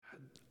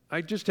I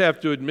just have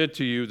to admit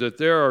to you that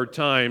there are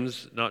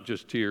times, not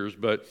just tears,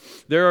 but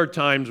there are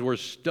times where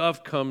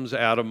stuff comes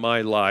out of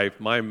my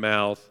life, my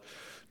mouth,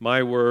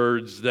 my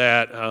words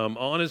that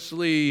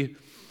honestly,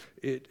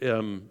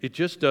 it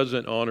just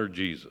doesn't honor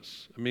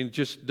Jesus. I mean, it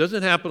just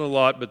doesn't happen a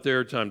lot, but there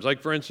are times.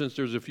 Like, for instance,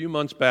 there's a few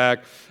months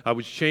back, I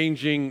was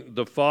changing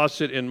the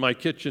faucet in my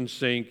kitchen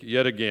sink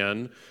yet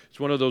again. It's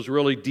one of those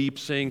really deep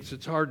sinks.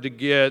 It's hard to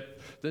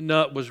get. The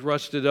nut was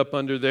rusted up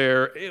under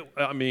there.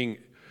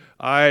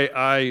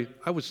 I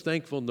was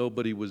thankful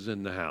nobody was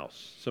in the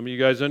house. Some of you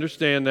guys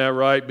understand that,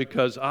 right?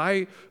 Because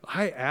I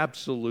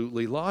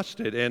absolutely lost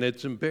it, and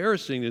it's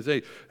embarrassing to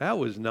say that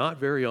was not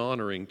very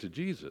honoring to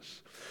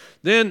Jesus.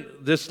 Then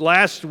this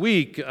last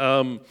week,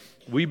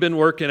 we've been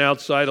working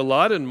outside a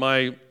lot, and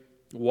my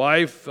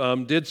wife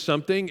did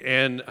something,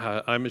 and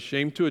I'm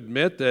ashamed to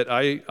admit that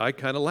I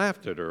kind of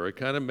laughed at her. I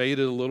kind of made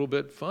it a little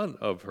bit fun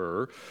of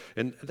her,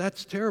 and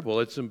that's terrible.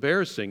 It's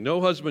embarrassing.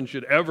 No husband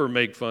should ever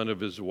make fun of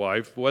his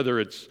wife, whether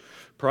it's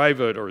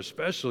private or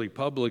especially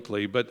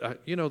publicly, but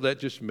that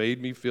just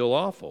made me feel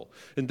awful.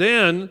 And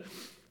then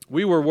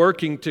we were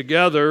working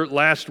together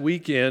last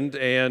weekend,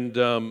 and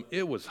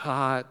it was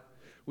hot.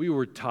 We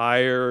were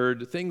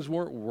tired. Things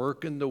weren't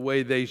working the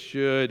way they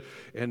should.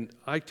 And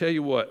I tell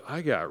you what,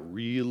 I got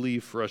really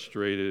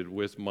frustrated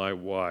with my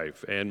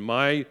wife. And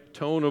my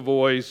tone of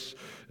voice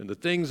and the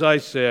things I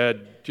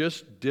said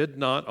just did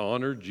not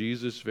honor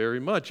Jesus very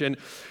much. And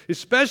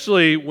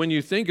especially when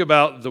you think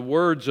about the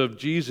words of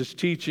Jesus'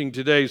 teaching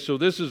today. So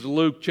this is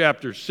Luke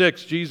chapter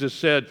 6. Jesus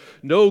said,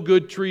 "No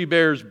good tree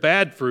bears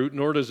bad fruit,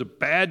 nor does a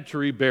bad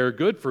tree bear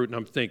good fruit." And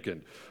I'm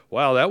thinking,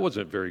 wow, that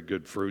wasn't very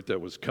good fruit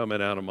that was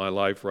coming out of my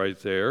life right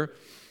there.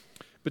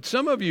 But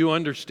some of you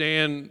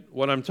understand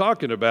what I'm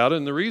talking about,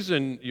 and the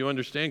reason you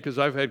understand because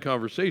I've had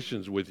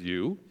conversations with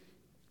you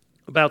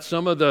about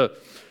some of the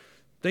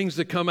things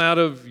that come out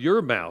of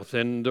your mouth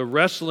and the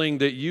wrestling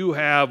that you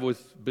have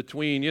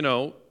between,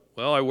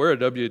 I wear a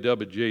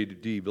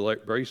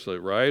WWJD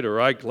bracelet, right?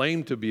 Or I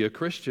claim to be a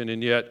Christian,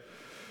 and yet,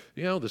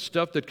 the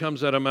stuff that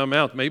comes out of my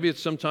mouth, maybe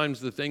it's sometimes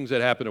the things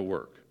that happen at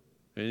work.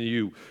 And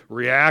you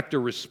react or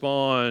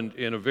respond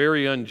in a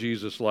very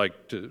un-Jesus-like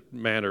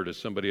manner to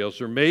somebody else.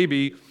 Or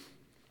maybe,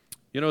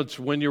 it's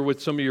when you're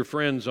with some of your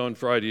friends on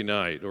Friday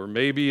night. Or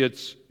maybe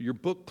it's your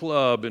book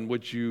club in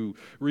which you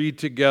read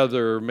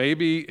together. Or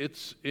maybe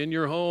it's in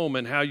your home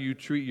and how you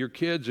treat your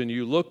kids. And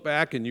you look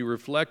back and you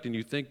reflect and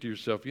you think to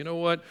yourself, you know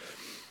what?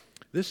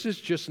 This is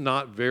just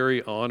not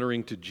very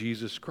honoring to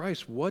Jesus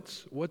Christ.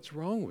 What's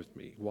wrong with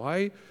me?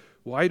 Why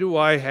do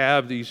I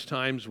have these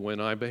times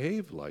when I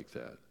behave like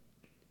that?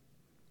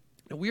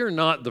 We are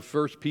not the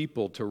first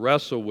people to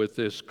wrestle with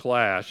this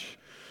clash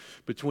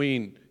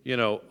between,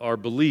 our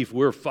belief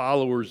we're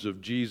followers of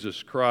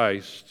Jesus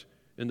Christ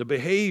and the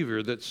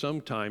behavior that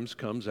sometimes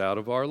comes out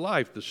of our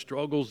life, the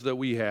struggles that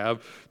we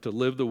have to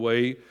live the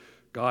way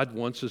God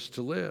wants us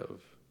to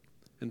live.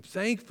 And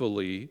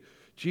thankfully,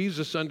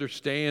 Jesus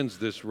understands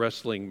this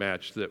wrestling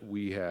match that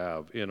we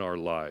have in our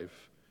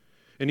life.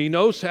 And he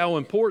knows how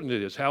important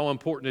it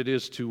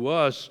is to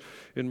us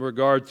in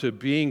regard to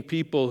being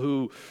people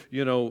who,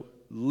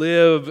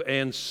 live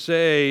and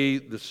say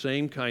the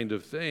same kind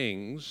of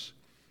things,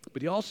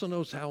 but he also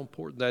knows how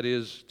important that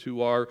is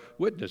to our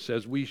witness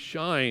as we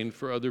shine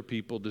for other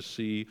people to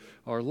see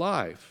our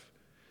life.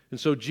 And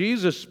so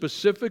Jesus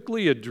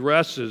specifically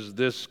addresses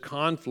this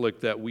conflict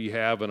that we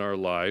have in our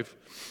life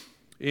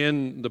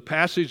in the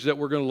passage that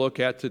we're going to look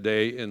at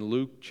today in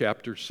Luke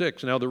chapter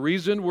 6. Now, the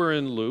reason we're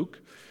in Luke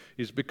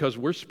is because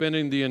we're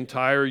spending the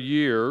entire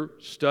year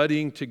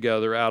studying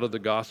together out of the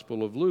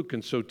Gospel of Luke.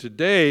 And so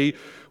today,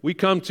 we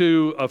come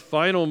to a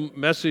final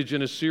message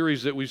in a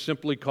series that we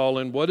simply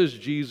call What Does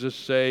Jesus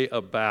Say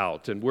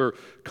About? And we're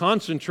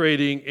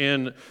concentrating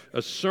in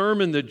a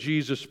sermon that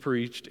Jesus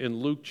preached in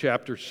Luke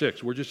chapter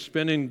 6. We're just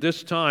spending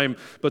this time,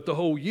 but the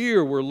whole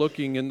year we're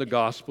looking in the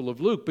Gospel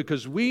of Luke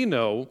because we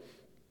know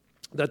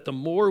that the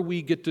more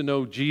we get to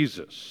know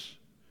Jesus,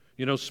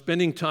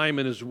 spending time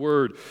in His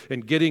Word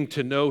and getting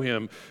to know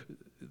Him,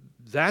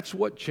 that's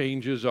what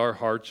changes our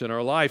hearts and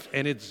our life.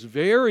 And it's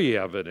very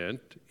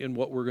evident in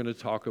what we're going to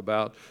talk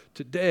about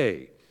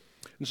today.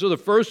 And so the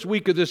first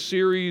week of this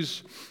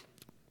series,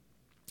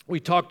 we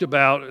talked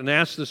about and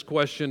asked this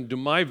question, do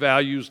my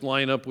values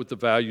line up with the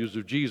values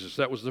of Jesus?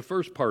 That was the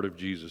first part of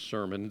Jesus'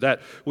 sermon,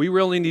 that we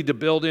really need to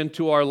build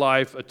into our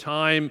life a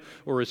time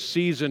or a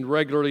season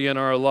regularly in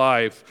our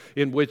life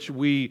in which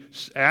we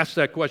ask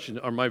that question,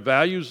 are my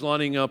values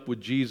lining up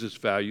with Jesus'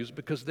 values?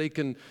 Because they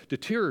can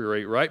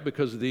deteriorate, right,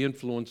 because of the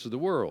influence of the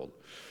world.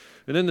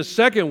 And then the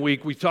second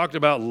week, we talked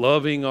about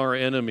loving our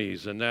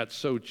enemies, and that's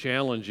so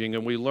challenging.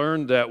 And we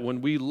learned that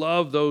when we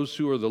love those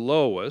who are the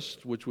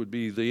lowest, which would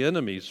be the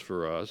enemies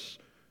for us,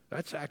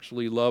 that's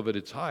actually love at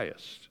its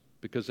highest,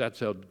 because that's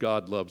how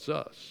God loves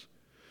us.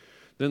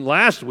 Then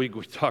last week,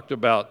 we talked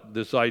about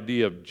this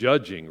idea of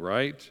judging,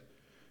 right?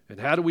 And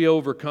how do we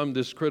overcome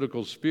this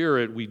critical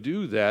spirit? We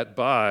do that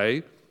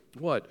by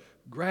what?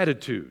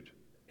 Gratitude.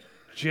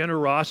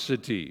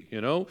 Generosity,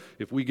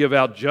 If we give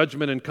out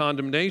judgment and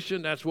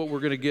condemnation, that's what we're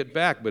going to get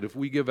back. But if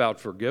we give out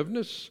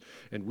forgiveness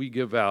and we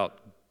give out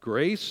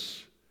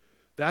grace,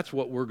 that's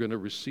what we're going to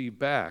receive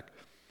back.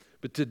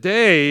 But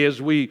today,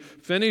 as we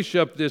finish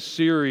up this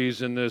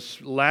series in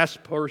this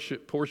last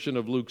portion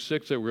of Luke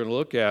 6 that we're going to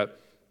look at,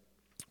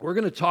 we're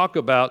going to talk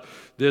about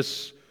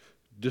this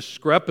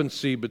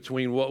discrepancy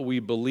between what we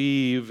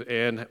believe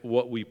and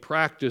what we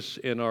practice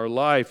in our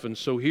life. And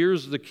so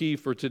here's the key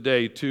for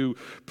today: to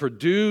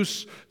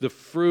produce the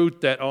fruit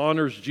that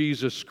honors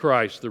Jesus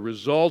Christ, the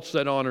results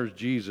that honors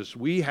Jesus,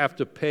 we have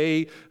to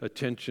pay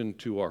attention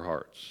to our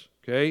hearts,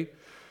 okay?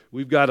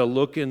 We've got to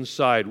look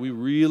inside. We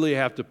really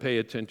have to pay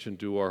attention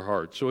to our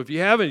hearts. So if you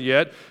haven't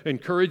yet, I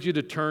encourage you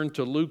to turn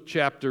to Luke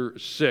chapter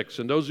 6.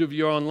 And those of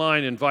you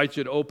online, I invite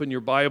you to open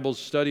your Bibles,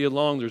 study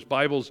along. There's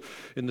Bibles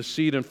in the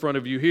seat in front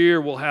of you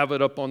here. We'll have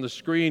it up on the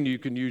screen. You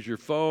can use your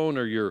phone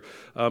or your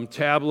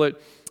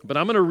tablet. But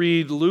I'm going to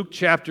read Luke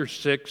chapter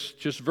 6,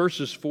 just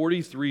verses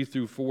 43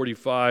 through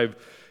 45.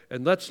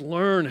 And let's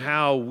learn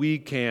how we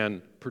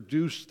can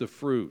produce the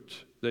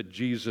fruit that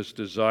Jesus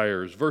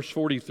desires. Verse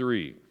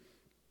 43.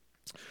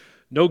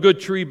 No good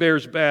tree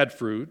bears bad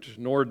fruit,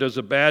 nor does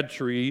a bad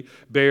tree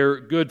bear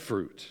good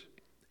fruit.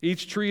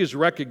 Each tree is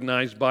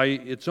recognized by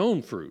its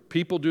own fruit.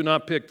 People do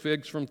not pick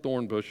figs from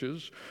thorn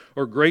bushes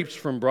or grapes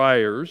from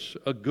briars.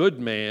 A good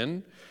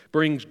man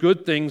brings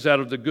good things out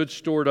of the good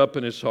stored up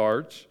in his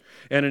heart,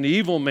 and an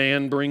evil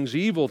man brings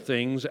evil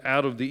things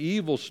out of the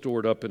evil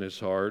stored up in his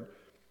heart.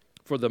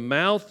 For the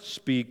mouth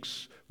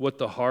speaks what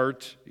the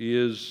heart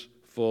is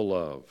full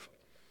of.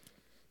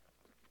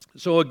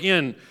 So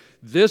again,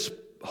 this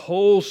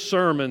whole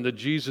sermon that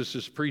Jesus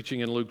is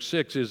preaching in Luke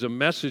 6 is a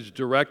message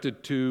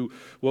directed to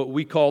what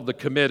we call the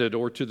committed,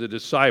 or to the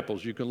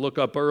disciples. You can look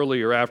up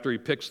earlier after he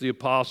picks the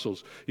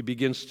apostles. He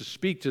begins to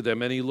speak to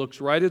them, and he looks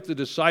right at the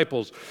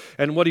disciples.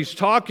 And what he's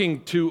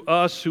talking to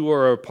us who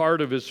are a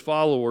part of his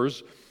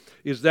followers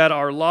is that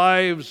our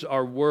lives,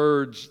 our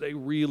words, they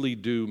really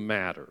do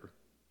matter.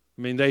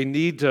 I mean, they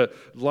need to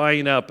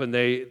line up, and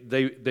they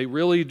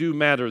really do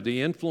matter.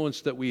 The influence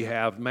that we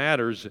have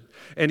matters.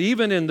 And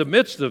even in the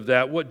midst of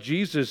that, what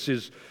Jesus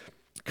is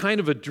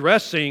kind of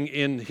addressing,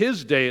 in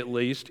his day at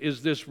least,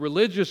 is this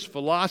religious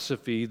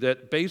philosophy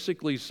that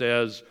basically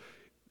says,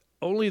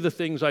 only the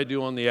things I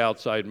do on the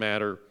outside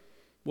matter.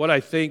 What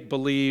I think,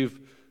 believe,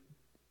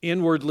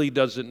 inwardly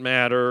doesn't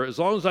matter. As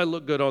long as I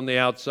look good on the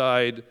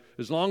outside,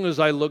 as long as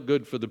I look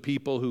good for the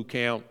people who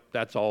count,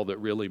 that's all that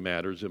really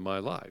matters in my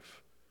life.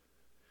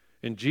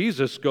 And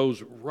Jesus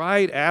goes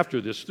right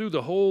after this through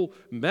the whole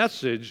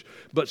message,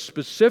 but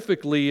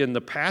specifically in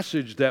the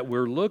passage that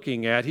we're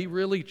looking at, he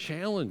really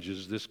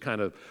challenges this kind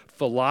of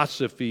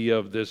philosophy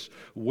of this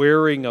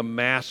wearing a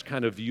mask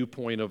kind of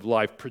viewpoint of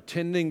life,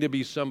 pretending to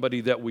be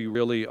somebody that we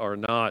really are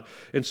not.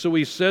 And so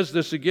he says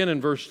this again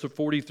in verse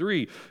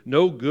 43,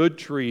 no good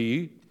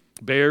tree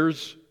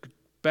bears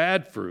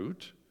bad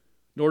fruit,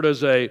 nor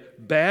does a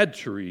bad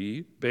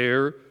tree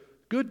bear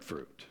good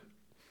fruit.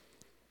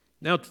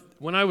 Now,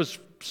 when I was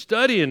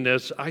studying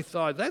this, I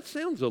thought, that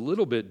sounds a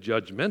little bit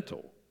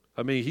judgmental.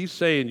 I mean, he's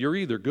saying you're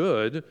either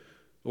good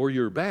or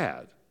you're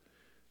bad.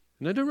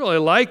 And I didn't really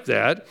like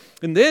that.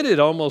 And then it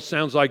almost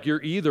sounds like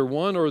you're either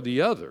one or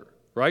the other,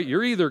 right?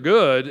 You're either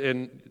good,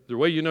 and the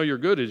way you know you're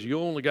good is you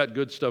only got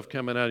good stuff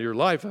coming out of your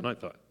life. And I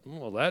thought,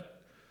 well,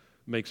 that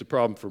makes a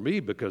problem for me,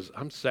 because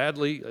I'm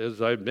sadly,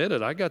 as I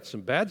admitted, I got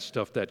some bad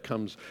stuff that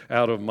comes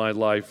out of my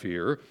life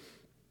here.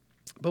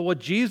 But what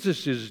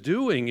Jesus is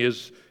doing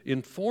is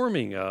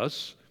informing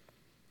us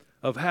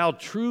of how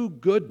true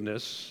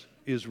goodness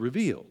is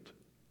revealed.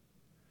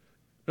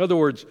 In other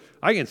words,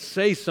 I can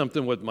say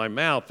something with my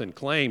mouth and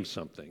claim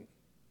something,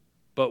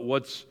 but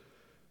what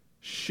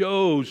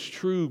shows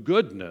true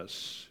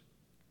goodness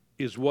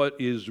is what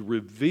is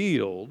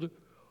revealed,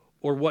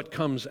 or what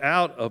comes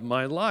out of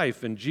my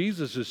life. And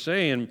Jesus is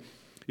saying,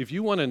 if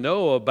you want to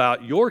know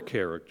about your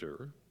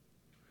character,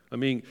 I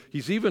mean,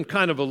 he's even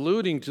kind of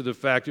alluding to the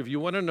fact, if you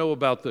want to know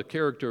about the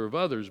character of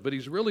others, but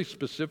he's really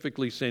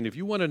specifically saying, if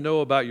you want to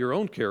know about your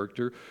own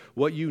character,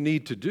 what you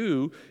need to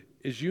do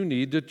is you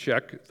need to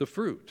check the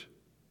fruit.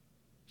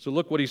 So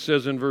look what he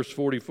says in verse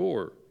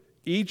 44.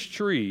 Each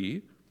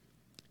tree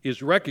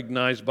is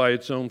recognized by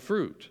its own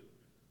fruit.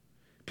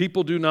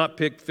 People do not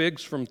pick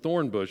figs from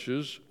thorn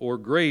bushes or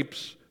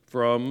grapes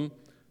from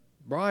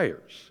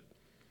briars.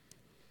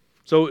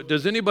 So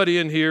does anybody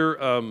in here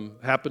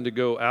happen to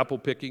go apple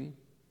picking?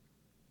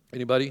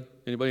 Anybody?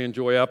 Anybody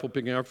enjoy apple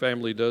picking? Our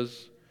family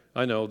does.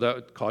 I know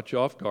that caught you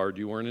off guard.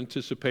 You weren't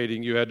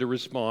anticipating. You had to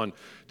respond.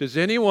 Does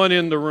anyone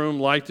in the room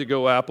like to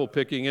go apple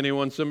picking?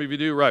 Anyone? Some of you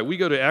do? Right. We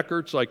go to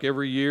Eckert's like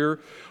every year.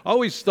 I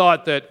always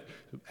thought that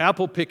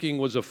apple picking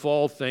was a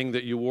fall thing,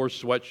 that you wore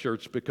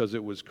sweatshirts because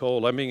it was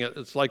cold. I mean,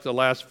 it's like the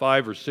last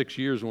 5 or 6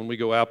 years when we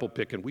go apple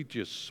picking, we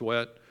just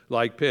sweat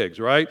like pigs,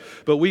 right?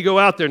 But we go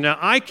out there. Now,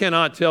 I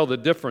cannot tell the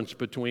difference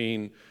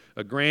between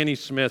a Granny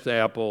Smith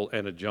apple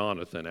and a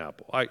Jonathan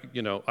apple.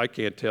 I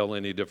can't tell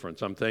any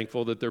difference. I'm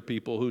thankful that there are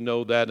people who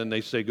know that and they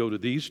say, go to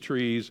these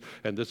trees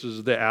and this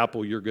is the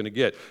apple you're going to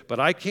get. But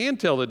I can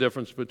tell the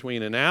difference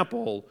between an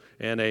apple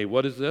and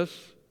what is this?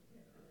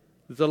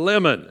 It's a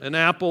lemon, an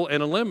apple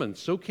and a lemon.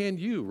 So can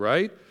you,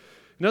 right?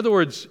 In other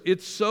words,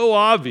 it's so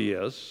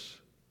obvious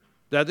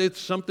that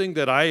it's something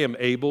that I am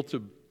able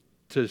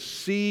to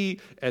see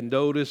and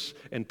notice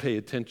and pay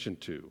attention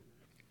to.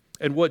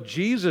 And what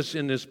Jesus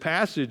in this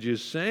passage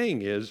is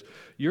saying is,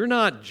 you're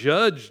not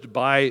judged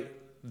by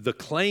the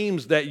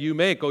claims that you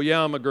make. Oh,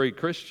 yeah, I'm a great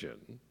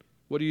Christian.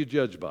 What are you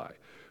judged by?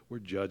 We're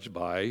judged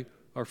by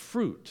our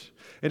fruit.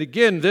 And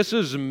again, this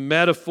is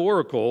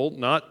metaphorical,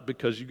 not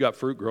because you got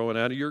fruit growing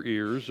out of your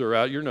ears or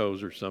out your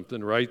nose or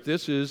something, right?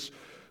 This is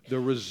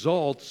the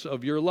results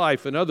of your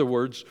life. In other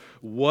words,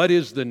 what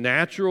is the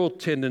natural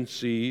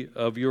tendency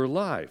of your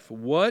life?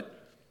 What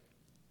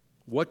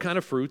kind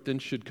of fruit then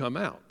should come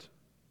out?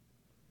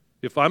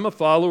 If I'm a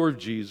follower of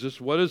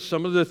Jesus, what is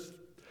some of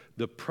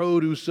the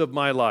produce of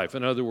my life?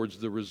 In other words,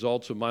 the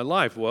results of my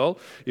life. Well,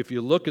 if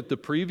you look at the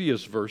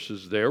previous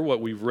verses there, what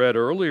we've read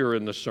earlier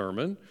in the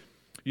sermon,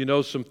 you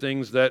know some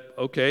things that,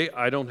 okay,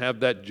 I don't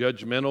have that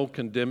judgmental,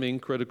 condemning,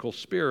 critical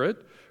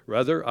spirit.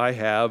 Rather, I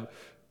have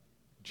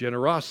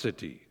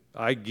generosity.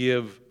 I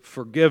give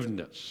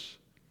forgiveness.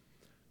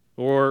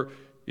 Or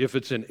if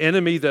it's an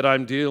enemy that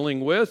I'm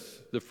dealing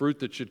with, the fruit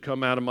that should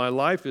come out of my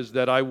life is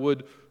that I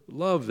would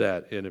love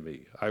that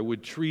enemy. I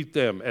would treat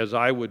them as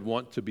I would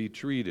want to be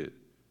treated.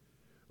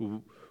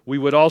 We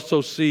would also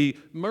see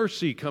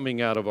mercy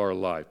coming out of our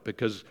life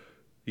because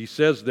he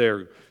says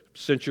there,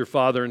 since your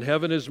Father in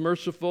heaven is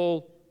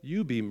merciful,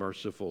 you be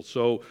merciful.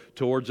 So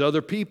towards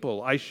other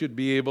people, I should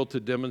be able to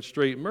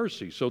demonstrate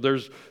mercy. So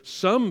there's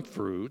some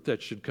fruit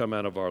that should come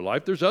out of our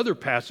life. There's other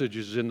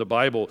passages in the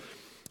Bible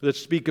that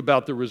speak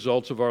about the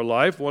results of our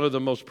life. One of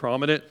the most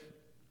prominent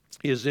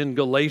is in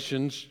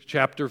Galatians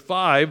chapter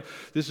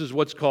 5. This is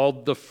what's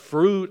called the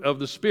fruit of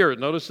the Spirit.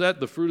 Notice that?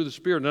 The fruit of the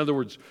Spirit. In other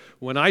words,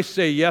 when I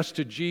say yes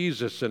to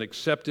Jesus and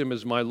accept Him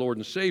as my Lord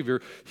and Savior,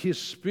 His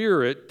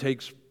Spirit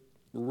takes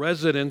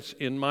residence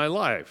in my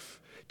life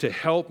to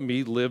help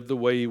me live the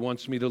way He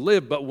wants me to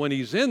live. But when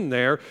He's in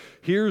there,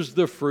 here's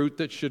the fruit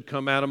that should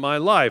come out of my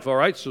life. All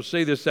right, so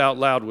say this out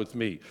loud with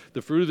me.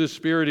 The fruit of the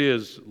Spirit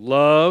is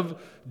love,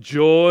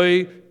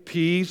 joy,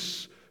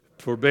 peace,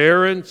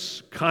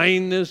 forbearance,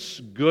 kindness,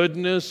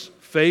 goodness,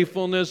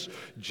 faithfulness,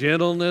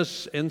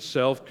 gentleness, and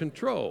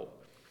self-control.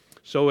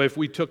 So if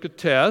we took a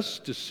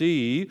test to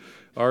see,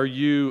 are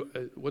you,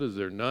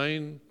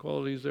 9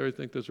 qualities there? I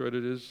think that's what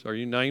it is. Are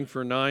you 9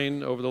 for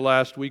 9 over the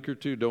last week or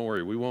two? Don't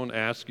worry, we won't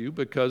ask you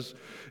because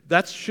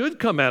that should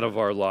come out of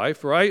our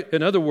life, right?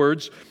 In other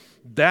words,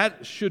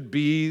 that should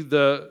be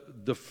the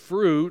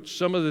fruit,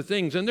 some of the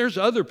things. And there's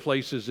other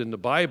places in the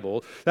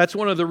Bible. That's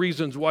one of the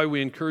reasons why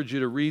we encourage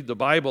you to read the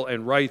Bible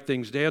and write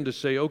things down to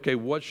say, okay,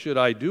 what should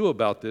I do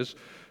about this?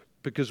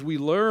 Because we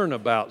learn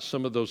about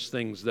some of those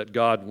things that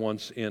God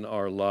wants in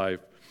our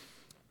life.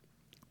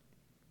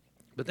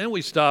 But then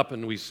we stop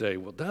and we say,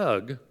 well,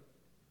 Doug,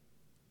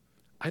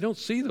 I don't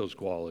see those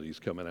qualities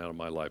coming out of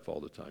my life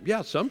all the time.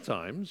 Yeah,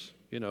 sometimes,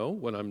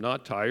 when I'm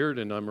not tired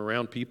and I'm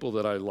around people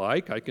that I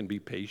like, I can be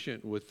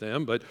patient with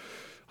them, but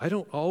I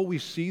don't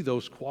always see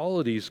those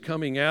qualities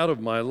coming out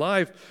of my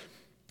life.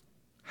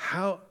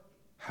 How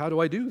do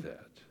I do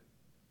that?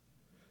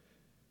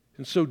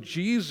 And so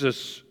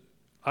Jesus,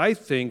 I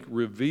think,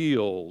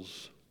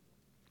 reveals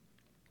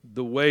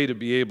the way to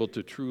be able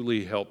to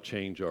truly help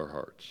change our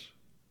hearts.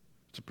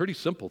 It's a pretty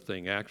simple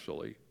thing,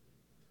 actually.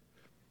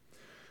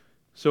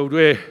 So do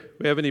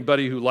we have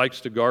anybody who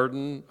likes to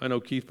garden? I know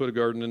Keith put a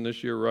garden in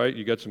this year, right?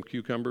 You got some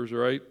cucumbers,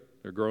 right?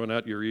 They're growing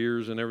out your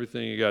ears and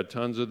everything. You got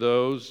tons of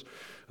those.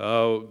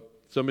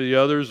 Some of the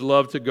others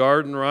love to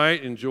garden,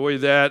 right? Enjoy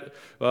that.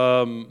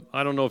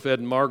 I don't know if Ed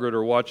and Margaret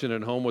are watching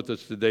at home with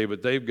us today,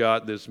 but they've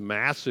got this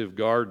massive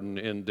garden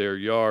in their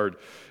yard.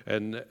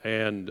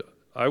 And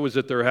I was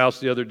at their house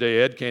the other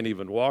day. Ed can't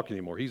even walk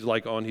anymore. He's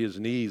like on his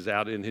knees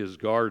out in his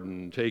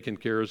garden, taking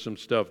care of some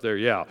stuff there.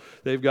 Yeah,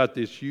 they've got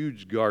this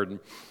huge garden.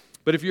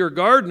 But if you're a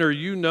gardener,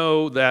 you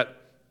know that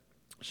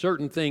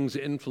certain things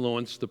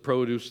influence the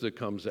produce that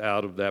comes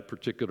out of that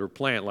particular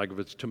plant. Like if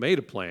it's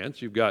tomato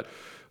plants, you've got,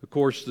 of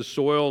course, the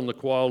soil and the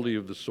quality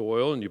of the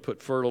soil, and you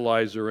put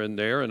fertilizer in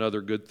there and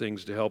other good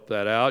things to help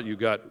that out. You've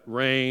got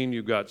rain,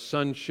 you've got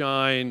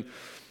sunshine.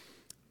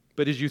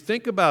 But as you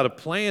think about a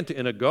plant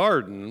in a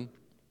garden,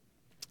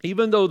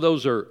 even though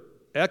those are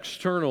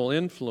external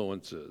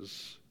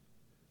influences,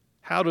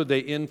 how do they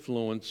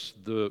influence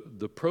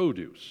the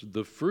produce,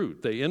 the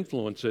fruit? They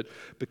influence it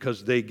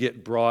because they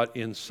get brought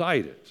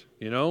inside it,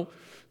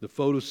 the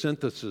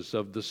photosynthesis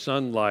of the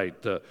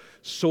sunlight, the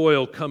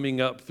soil coming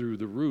up through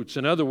the roots.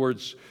 In other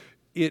words,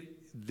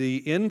 the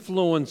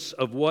influence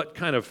of what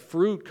kind of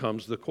fruit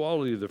comes, the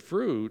quality of the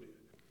fruit,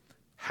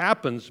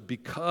 happens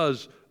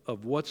because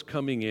of what's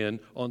coming in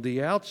on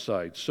the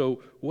outside.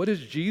 So what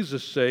does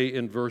Jesus say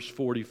in verse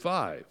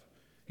 45?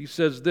 He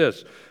says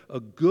this, a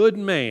good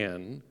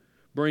man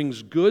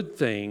brings good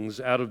things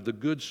out of the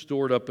good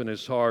stored up in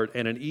his heart,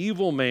 and an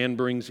evil man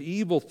brings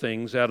evil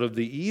things out of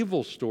the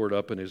evil stored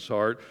up in his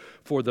heart,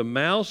 for the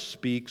mouth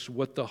speaks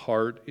what the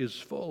heart is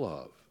full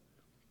of.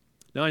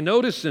 Now I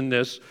notice in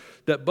this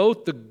that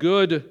both the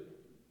good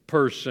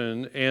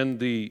person and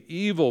the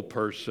evil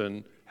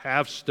person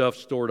have stuff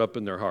stored up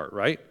in their heart,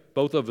 right?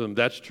 Both of them,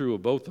 that's true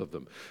of both of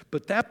them.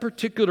 But that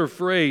particular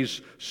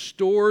phrase,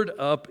 stored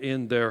up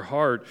in their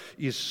heart,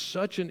 is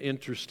such an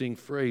interesting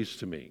phrase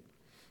to me.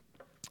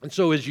 And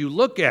so as you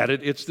look at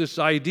it, it's this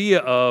idea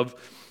of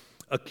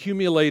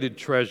accumulated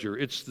treasure.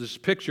 It's this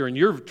picture, and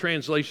your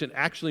translation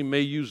actually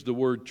may use the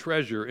word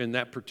treasure in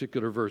that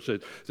particular verse.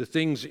 The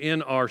things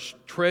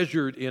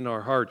treasured in our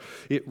heart.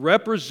 It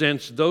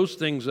represents those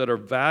things that are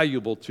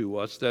valuable to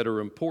us, that are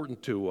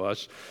important to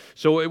us.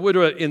 So it would,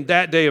 in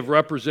that day, have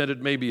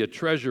represented maybe a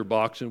treasure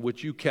box in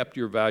which you kept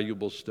your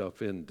valuable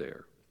stuff in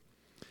there.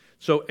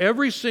 So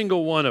every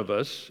single one of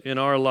us in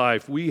our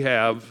life, we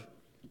have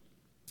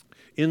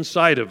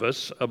inside of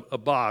us a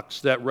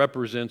box that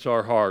represents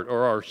our heart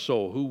or our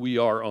soul, who we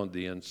are on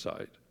the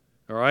inside.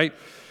 All right?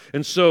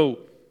 And so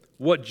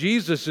what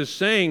Jesus is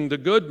saying, the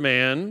good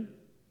man,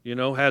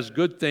 has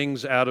good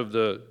things out of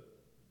the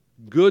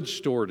good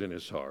stored in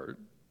his heart.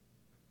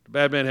 The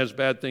bad man has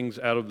bad things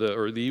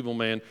the evil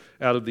man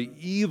out of the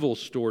evil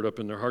stored up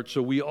in their heart.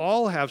 So we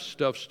all have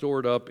stuff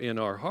stored up in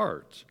our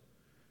hearts.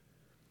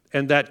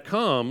 And that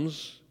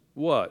comes,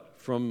 what?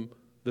 From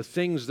the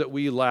things that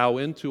we allow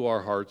into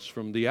our hearts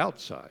from the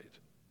outside.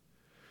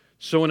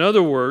 So in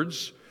other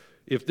words,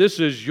 if this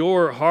is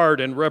your heart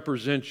and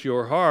represents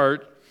your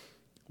heart,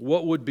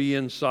 what would be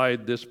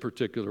inside this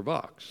particular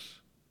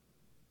box?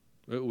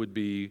 It would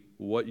be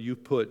what you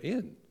put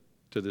in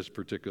to this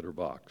particular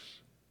box,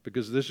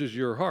 because this is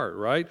your heart,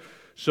 right?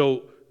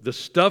 So the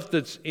stuff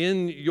that's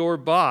in your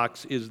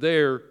box is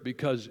there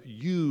because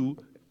you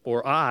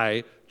or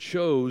I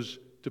chose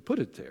to put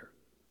it there.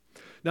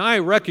 Now, I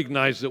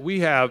recognize that we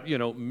have,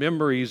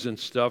 memories and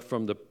stuff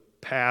from the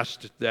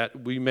past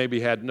that we maybe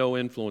had no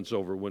influence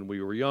over when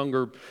we were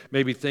younger,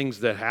 maybe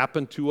things that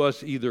happened to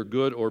us, either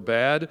good or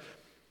bad.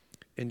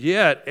 And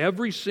yet,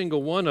 every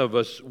single one of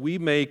us, we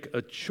make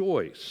a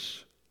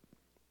choice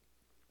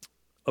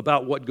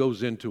about what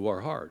goes into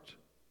our heart.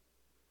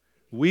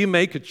 We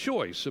make a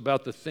choice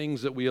about the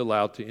things that we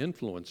allow to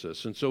influence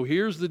us. And so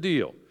here's the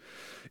deal.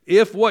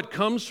 If what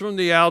comes from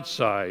the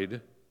outside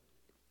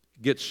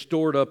gets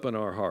stored up in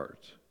our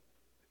heart,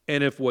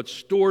 and if what's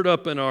stored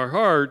up in our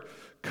heart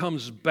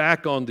comes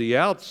back on the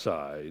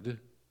outside,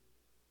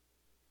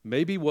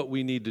 maybe what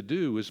we need to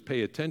do is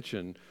pay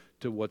attention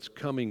to what's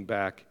coming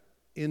back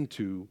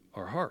into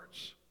our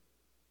hearts.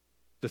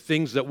 The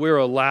things that we're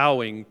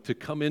allowing to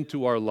come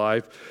into our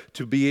life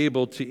to be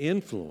able to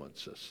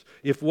influence us.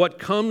 If what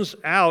comes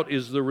out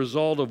is the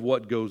result of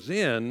what goes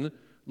in,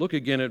 look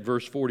again at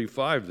verse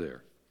 45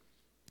 there.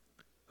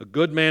 A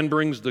good man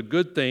brings the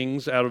good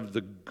things out of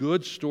the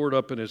good stored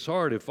up in his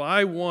heart. If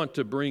I want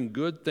to bring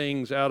good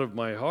things out of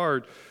my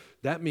heart,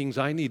 that means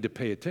I need to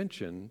pay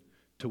attention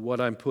to what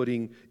I'm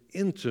putting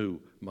into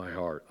my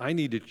heart. I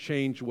need to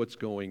change what's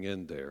going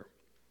in there.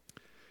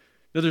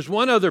 Now, there's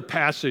one other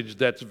passage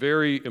that's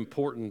very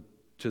important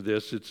to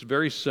this. It's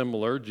very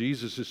similar.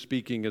 Jesus is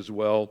speaking as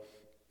well.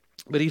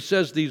 But he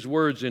says these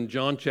words in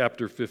John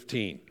chapter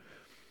 15.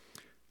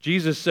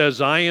 Jesus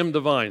says, I am the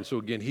vine. So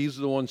again, he's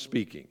the one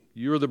speaking.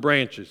 You're the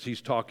branches.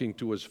 He's talking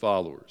to his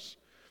followers.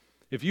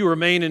 If you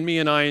remain in me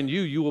and I in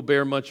you, you will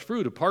bear much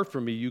fruit. Apart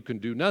from me, you can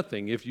do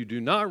nothing. If you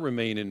do not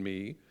remain in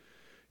me,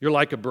 you're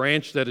like a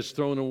branch that is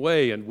thrown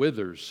away and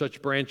withers.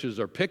 Such branches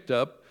are picked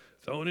up,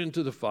 thrown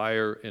into the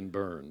fire, and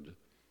burned.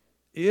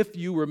 If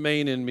you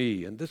remain in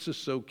me, and this is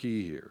so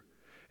key here,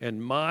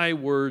 and my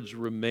words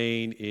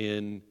remain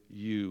in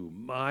you.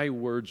 My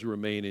words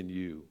remain in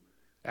you.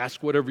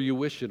 Ask whatever you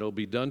wish, and it'll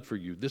be done for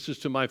you. This is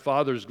to my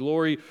Father's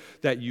glory,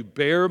 that you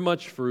bear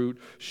much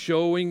fruit,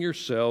 showing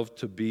yourself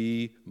to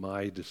be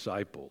my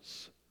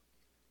disciples.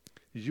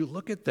 As you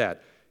look at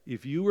that,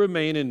 if you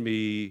remain in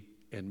me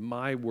and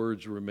my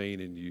words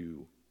remain in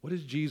you, what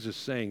is Jesus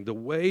saying? The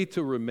way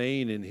to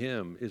remain in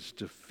him is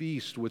to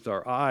feast with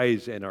our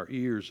eyes and our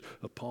ears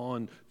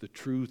upon the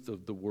truth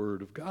of the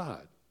Word of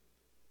God.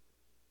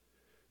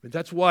 And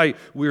that's why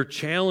we're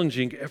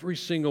challenging every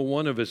single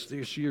one of us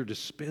this year to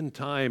spend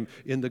time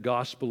in the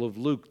Gospel of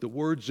Luke, the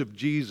words of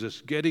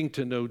Jesus, getting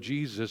to know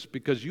Jesus,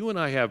 because you and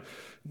I have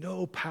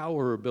no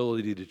power or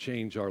ability to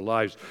change our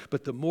lives.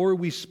 But the more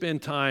we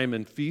spend time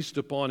and feast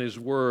upon his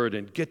word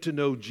and get to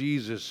know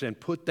Jesus and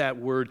put that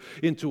word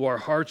into our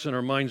hearts and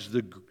our minds,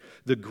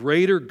 the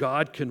greater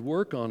God can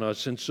work on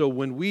us. And so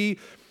when we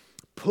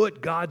put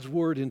God's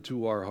word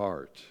into our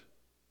heart,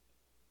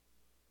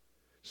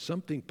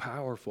 something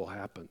powerful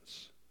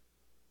happens.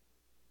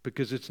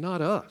 Because it's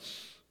not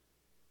us.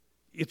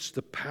 It's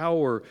the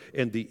power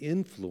and the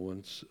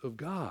influence of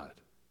God.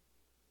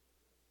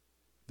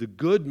 The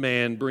good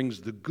man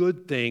brings the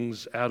good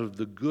things out of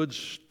the good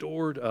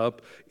stored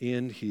up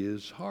in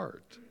his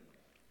heart.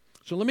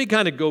 So let me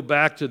kind of go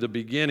back to the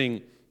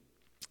beginning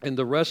And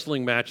the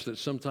wrestling match that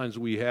sometimes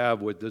we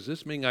have with, does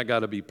this mean I got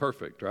to be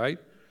perfect, right?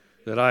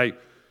 That I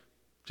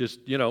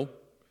just,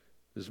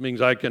 this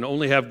means I can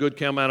only have good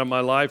come out of my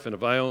life, and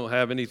if I don't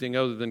have anything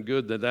other than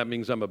good, then that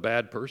means I'm a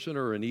bad person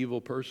or an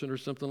evil person or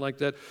something like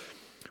that.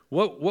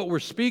 What we're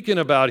speaking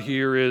about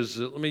here is,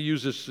 let me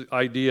use this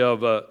idea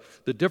of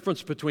the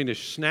difference between a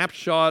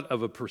snapshot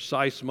of a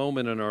precise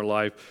moment in our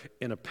life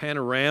and a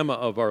panorama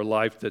of our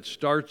life that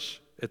starts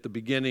at the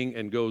beginning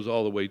and goes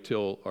all the way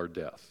till our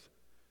death.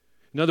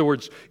 In other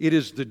words, it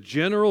is the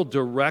general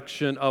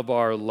direction of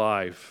our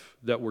life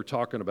that we're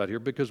talking about here,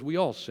 because we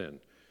all sin.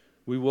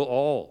 We will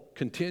all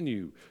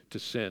continue to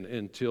sin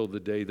until the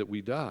day that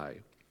we die.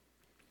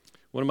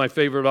 One of my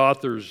favorite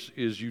authors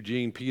is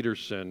Eugene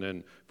Peterson,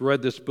 and I've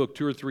read this book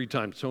 2 or 3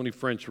 times. Tony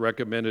French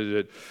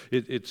recommended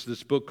it. It's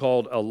this book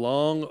called A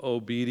Long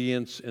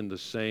Obedience in the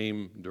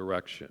Same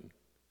Direction.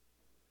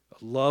 I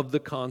love the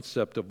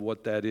concept of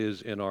what that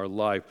is in our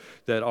life,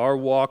 that our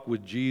walk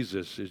with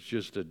Jesus is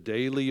just a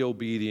daily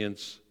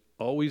obedience,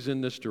 always in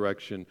this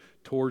direction,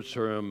 towards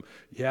Him.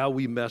 Yeah,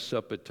 we mess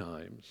up at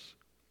times.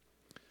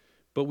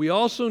 But we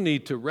also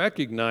need to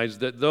recognize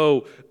that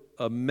though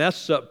a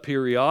mess up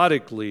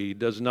periodically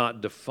does not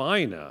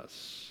define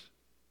us,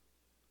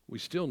 we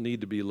still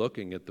need to be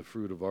looking at the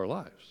fruit of our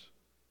lives,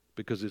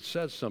 because it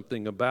says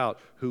something about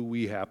who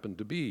we happen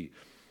to be.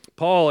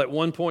 Paul at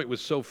one point was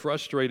so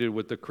frustrated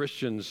with the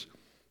Christians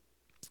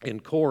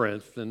in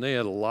Corinth, and they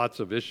had lots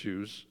of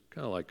issues,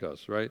 kind of like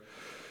us, right?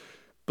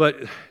 But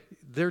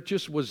there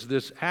just was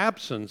this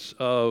absence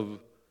of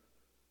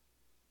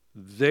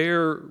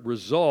their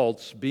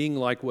results being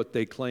like what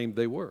they claimed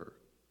they were.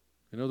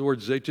 In other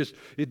words, it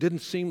didn't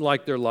seem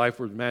like their life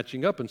was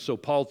matching up. And so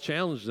Paul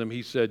challenged them.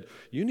 He said,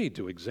 you need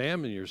to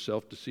examine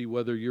yourself to see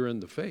whether you're in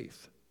the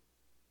faith.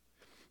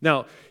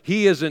 Now,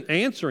 he isn't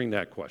answering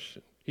that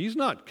question. He's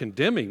not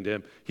condemning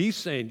them. He's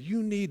saying,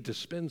 you need to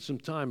spend some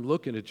time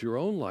looking at your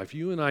own life.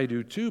 You and I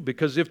do too,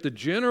 because if the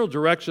general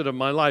direction of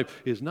my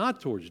life is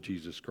not towards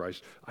Jesus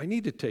Christ, I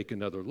need to take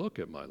another look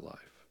at my life.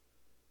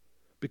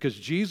 Because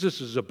Jesus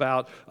is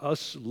about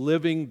us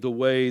living the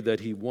way that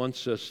He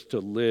wants us to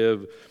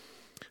live.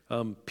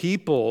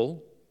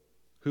 People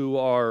who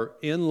are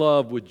in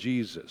love with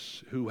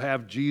Jesus, who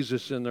have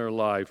Jesus in their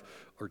life,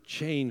 are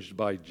changed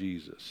by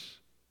Jesus.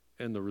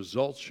 And the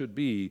result should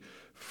be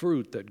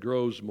fruit that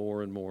grows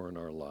more and more in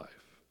our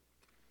life.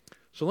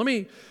 So let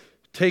me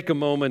take a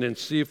moment and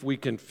see if we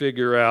can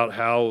figure out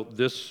how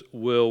this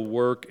will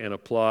work and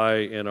apply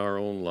in our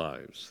own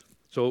lives.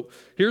 So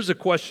here's a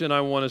question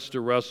I want us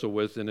to wrestle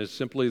with, and it's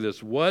simply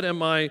this: what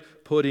am I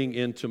putting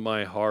into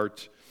my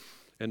heart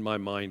and my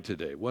mind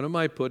today? What am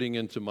I putting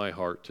into my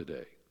heart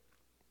today?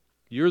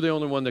 You're the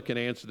only one that can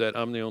answer that.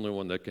 I'm the only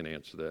one that can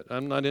answer that.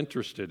 I'm not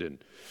interested in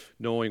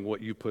knowing what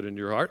you put in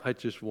your heart. I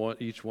just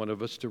want each one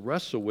of us to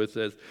wrestle with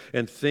it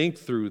and think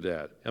through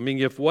that. I mean,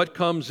 if what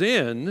comes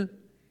in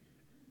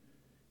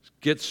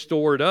gets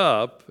stored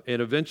up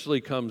and eventually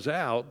comes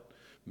out,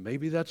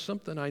 maybe that's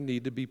something I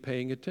need to be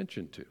paying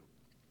attention to.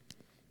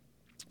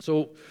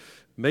 So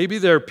maybe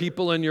there are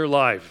people in your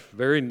life,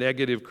 very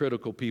negative,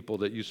 critical people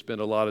that you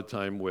spend a lot of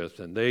time with,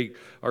 and they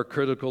are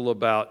critical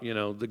about,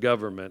 the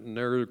government, and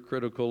they're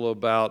critical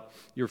about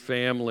your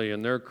family,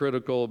 and they're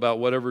critical about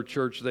whatever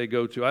church they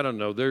go to. I don't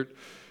know.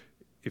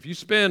 If you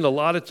spend a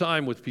lot of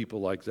time with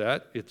people like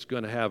that, it's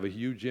going to have a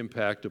huge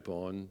impact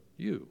upon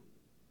you,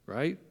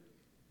 right?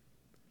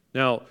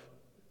 Now,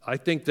 I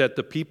think that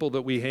the people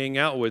that we hang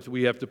out with,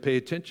 we have to pay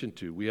attention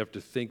to. We have to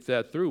think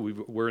that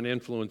through. We're an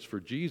influence for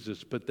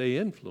Jesus, but they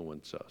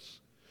influence us.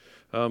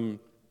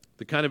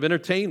 The kind of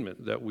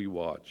entertainment that we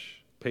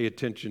watch, pay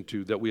attention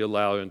to, that we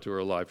allow into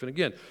our life. And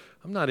again,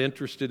 I'm not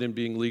interested in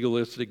being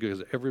legalistic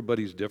because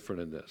everybody's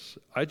different in this.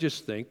 I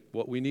just think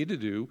what we need to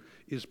do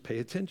is pay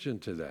attention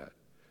to that.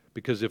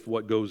 Because if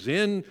what goes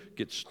in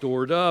gets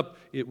stored up,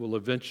 it will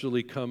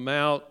eventually come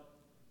out.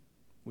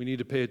 We need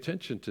to pay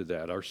attention to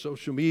that. Our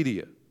social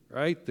media,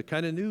 right? The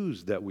kind of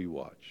news that we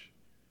watch.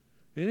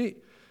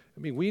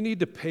 We need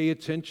to pay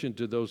attention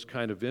to those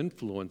kind of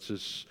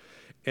influences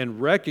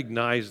and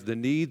recognize the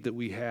need that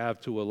we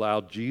have to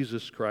allow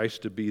Jesus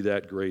Christ to be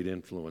that great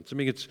influence.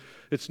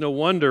 It's no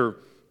wonder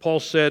Paul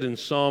said in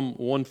Psalm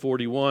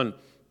 141,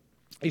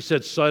 he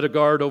said, set a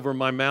guard over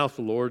my mouth,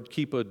 Lord,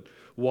 keep a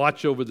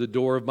watch over the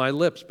door of my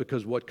lips,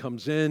 because what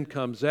comes in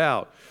comes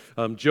out.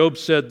 Job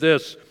said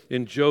this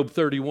in Job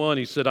 31.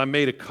 He said, I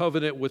made a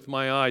covenant with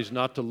my eyes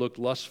not to look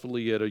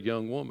lustfully at a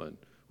young woman.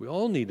 We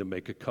all need to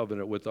make a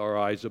covenant with our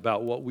eyes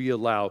about what we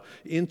allow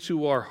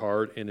into our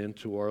heart and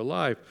into our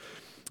life.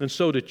 And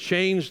so to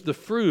change the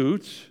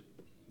fruit,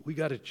 we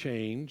got to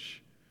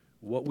change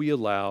what we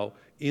allow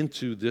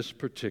into this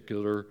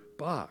particular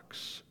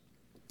box.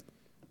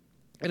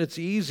 And it's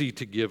easy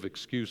to give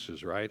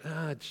excuses, right?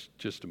 It's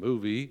just a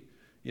movie.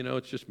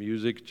 It's just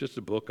music. It's just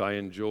a book I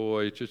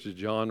enjoy. It's just a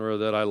genre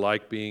that I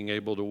like being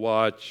able to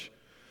watch.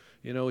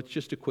 It's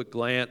just a quick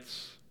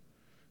glance.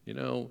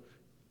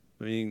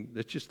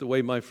 That's just the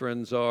way my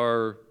friends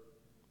are.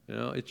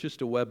 It's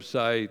just a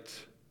website.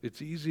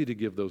 It's easy to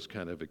give those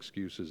kind of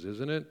excuses,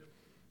 isn't it?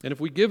 And if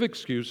we give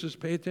excuses,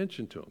 pay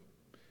attention to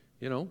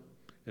them,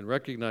 and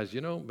recognize,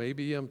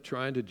 maybe I'm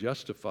trying to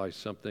justify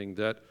something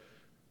that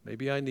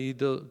maybe I need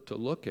to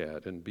look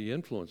at and be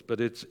influenced.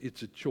 But it's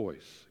a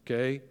choice,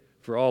 okay?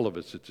 For all of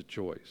us, it's a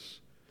choice.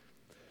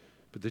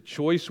 But the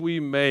choice we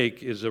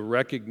make is a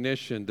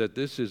recognition that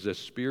this is a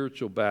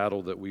spiritual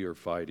battle that we are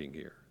fighting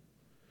here.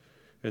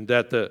 And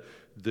that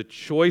the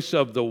choice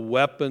of the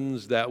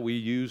weapons that we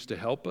use to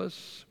help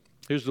us,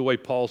 here's the way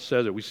Paul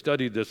says it. We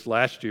studied this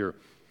last year.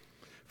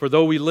 For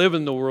though we live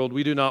in the world,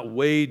 we do not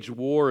wage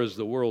war as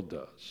the world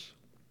does.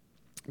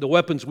 The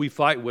weapons we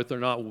fight with are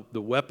not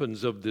the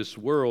weapons of this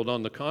world.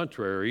 On the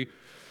contrary,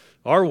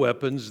 our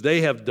weapons,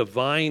 they have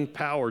divine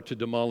power to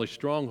demolish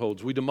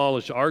strongholds. We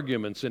demolish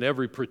arguments and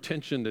every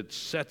pretension that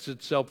sets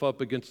itself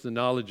up against the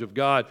knowledge of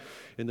God.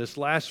 And this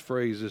last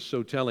phrase is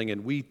so telling.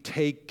 And we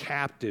take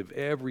captive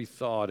every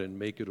thought and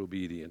make it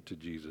obedient to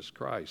Jesus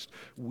Christ.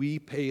 We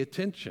pay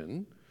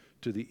attention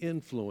to the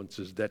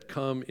influences that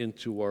come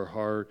into our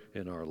heart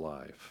and our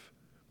life.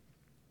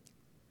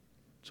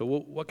 So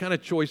what kind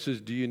of choices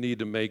do you need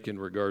to make in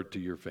regard to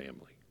your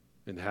family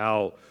and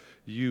how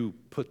you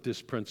put this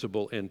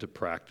principle into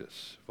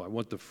practice? If I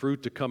want the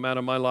fruit to come out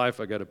of my life,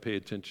 I got to pay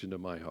attention to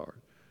my heart.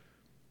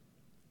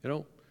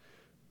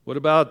 What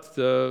about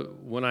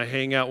when I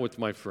hang out with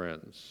my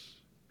friends?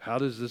 How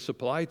does this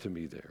apply to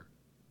me there?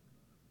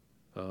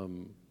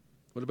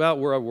 What about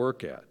where I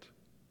work at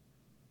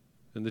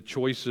and the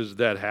choices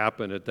that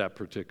happen at that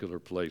particular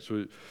place?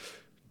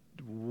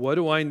 What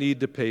do I need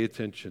to pay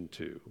attention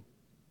to?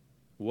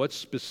 What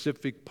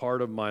specific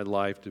part of my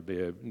life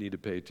I need to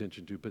pay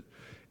attention to? But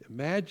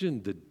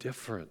imagine the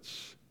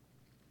difference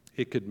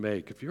it could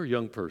make. If you're a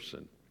young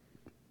person,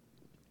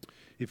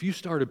 if you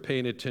started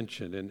paying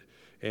attention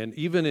and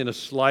even in a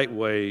slight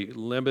way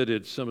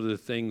limited some of the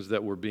things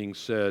that were being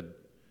said,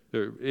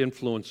 their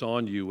influence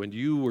on you, and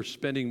you were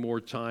spending more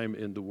time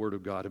in the Word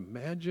of God,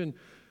 imagine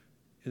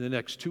in the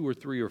next 2 or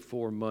 3 or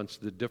 4 months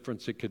the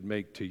difference it could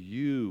make to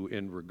you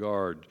in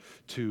regard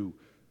to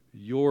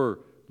your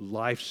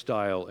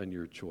lifestyle and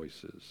your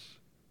choices.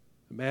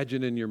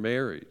 Imagine in your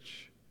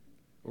marriage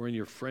or in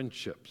your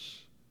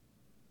friendships,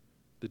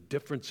 the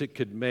difference it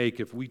could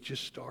make if we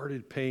just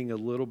started paying a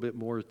little bit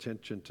more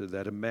attention to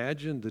that.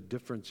 Imagine the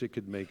difference it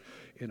could make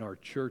in our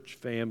church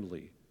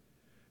family,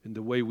 in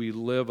the way we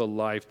live a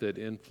life that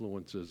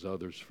influences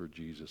others for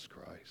Jesus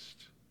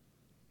Christ.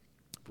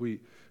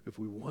 If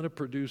we want to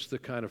produce the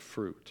kind of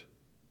fruit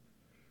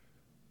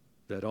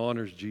that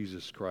honors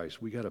Jesus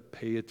Christ, we got to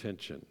pay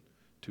attention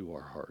to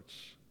our hearts.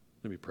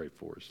 Let me pray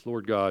for us.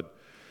 Lord God,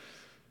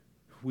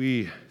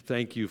 we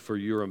thank you for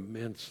your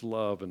immense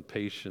love and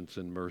patience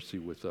and mercy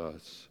with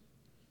us.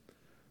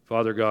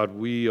 Father God,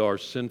 we are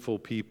sinful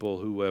people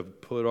who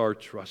have put our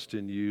trust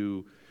in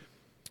you,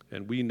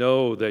 and we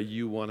know that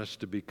you want us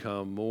to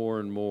become more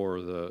and more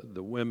the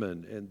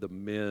women and the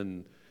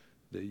men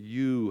that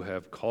you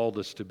have called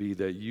us to be,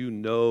 that you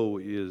know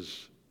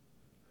is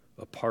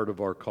a part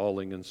of our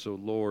calling. And so,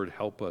 Lord,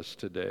 help us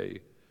today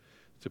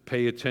to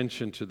pay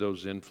attention to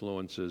those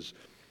influences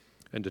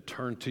and to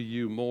turn to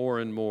you more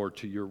and more,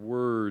 to your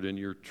word and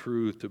your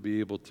truth, to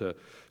be able to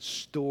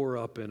store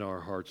up in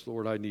our hearts.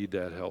 Lord, I need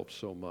that help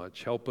so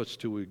much. Help us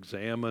to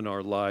examine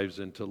our lives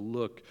and to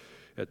look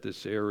at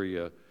this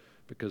area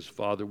because,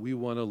 Father, we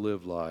want to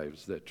live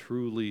lives that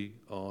truly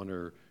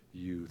honor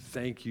you.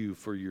 Thank you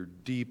for your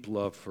deep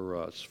love for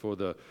us, for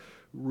the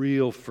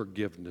real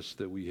forgiveness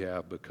that we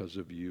have because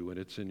of you. And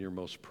it's in your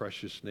most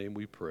precious name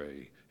we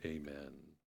pray. Amen.